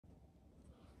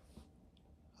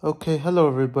Okay, hello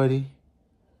everybody.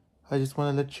 I just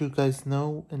want to let you guys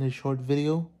know in a short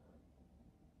video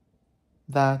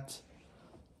that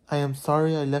I am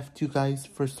sorry I left you guys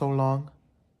for so long.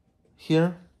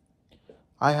 Here,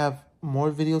 I have more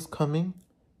videos coming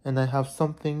and I have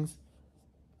some things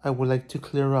I would like to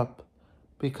clear up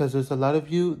because there's a lot of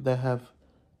you that have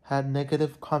had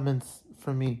negative comments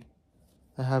for me.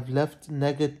 I have left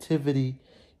negativity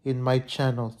in my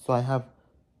channel, so I have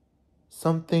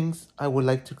some things I would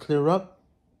like to clear up,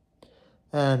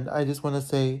 and I just want to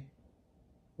say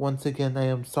once again, I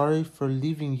am sorry for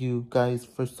leaving you guys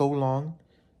for so long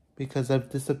because I've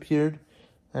disappeared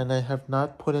and I have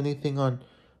not put anything on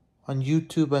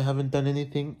YouTube. I haven't done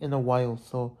anything in a while,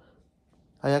 so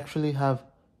I actually have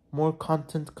more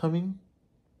content coming.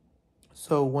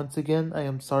 So once again, I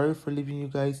am sorry for leaving you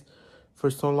guys for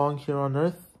so long here on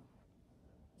Earth,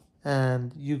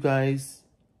 and you guys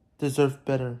deserve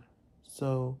better.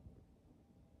 So,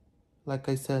 like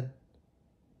I said,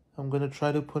 I'm going to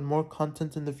try to put more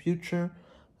content in the future.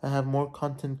 I have more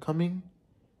content coming.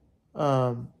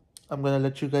 I'm going to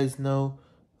let you guys know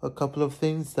a couple of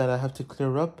things that I have to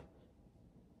clear up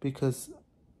because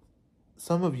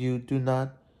some of you do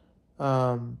not,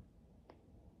 some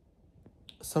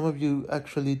of you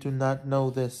actually do not know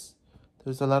this.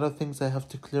 There's a lot of things I have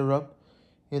to clear up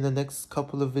in the next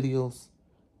couple of videos.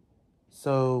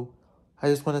 So I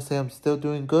just want to say I'm still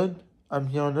doing good. I'm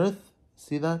here on Earth.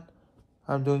 See that?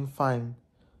 I'm doing fine.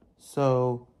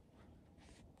 So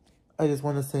I just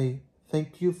want to say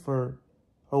thank you for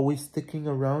always sticking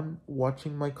around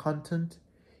watching my content,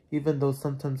 even though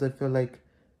sometimes I feel like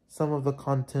some of the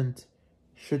content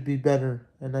should be better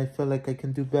and I feel like I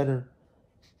can do better.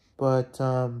 But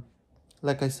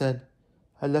like I said,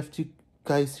 I left you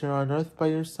guys here on Earth by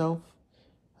yourself.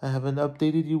 I haven't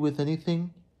updated you with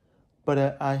anything,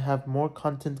 but I have more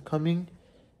content coming.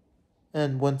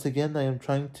 And once again, I am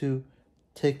trying to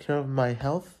take care of my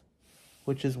health,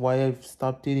 which is why I've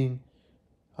stopped eating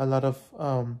a lot of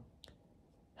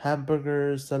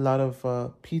hamburgers, a lot of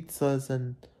pizzas,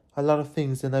 and a lot of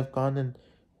things. And I've gone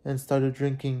and started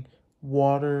drinking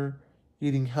water,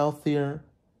 eating healthier,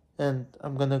 and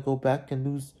I'm gonna go back and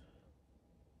lose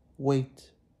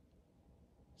weight.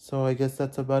 So I guess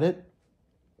that's about it.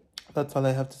 That's all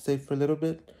I have to say for a little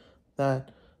bit.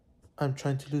 That I'm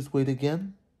trying to lose weight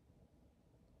again,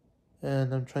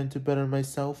 and I'm trying to better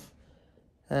myself,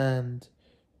 and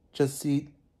just eat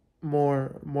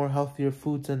more healthier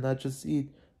foods and not just eat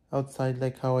outside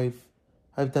like how I've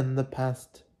done in the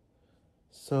past.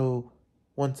 So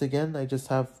once again, I just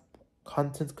have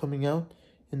content coming out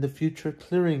in the future,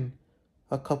 clearing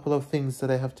a couple of things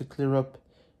that I have to clear up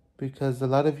because a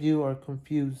lot of you are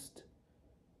confused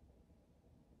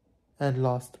and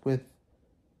lost with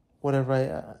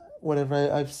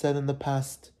whatever I've said in the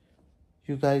past.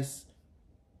 You guys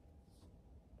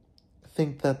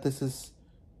think that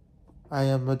I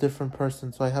am a different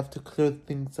person, so I have to clear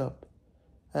things up.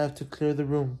 I have to clear the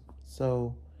room.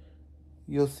 So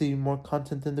you'll see more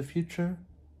content in the future.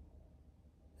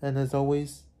 And as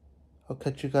always, I'll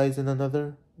catch you guys in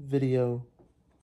another video.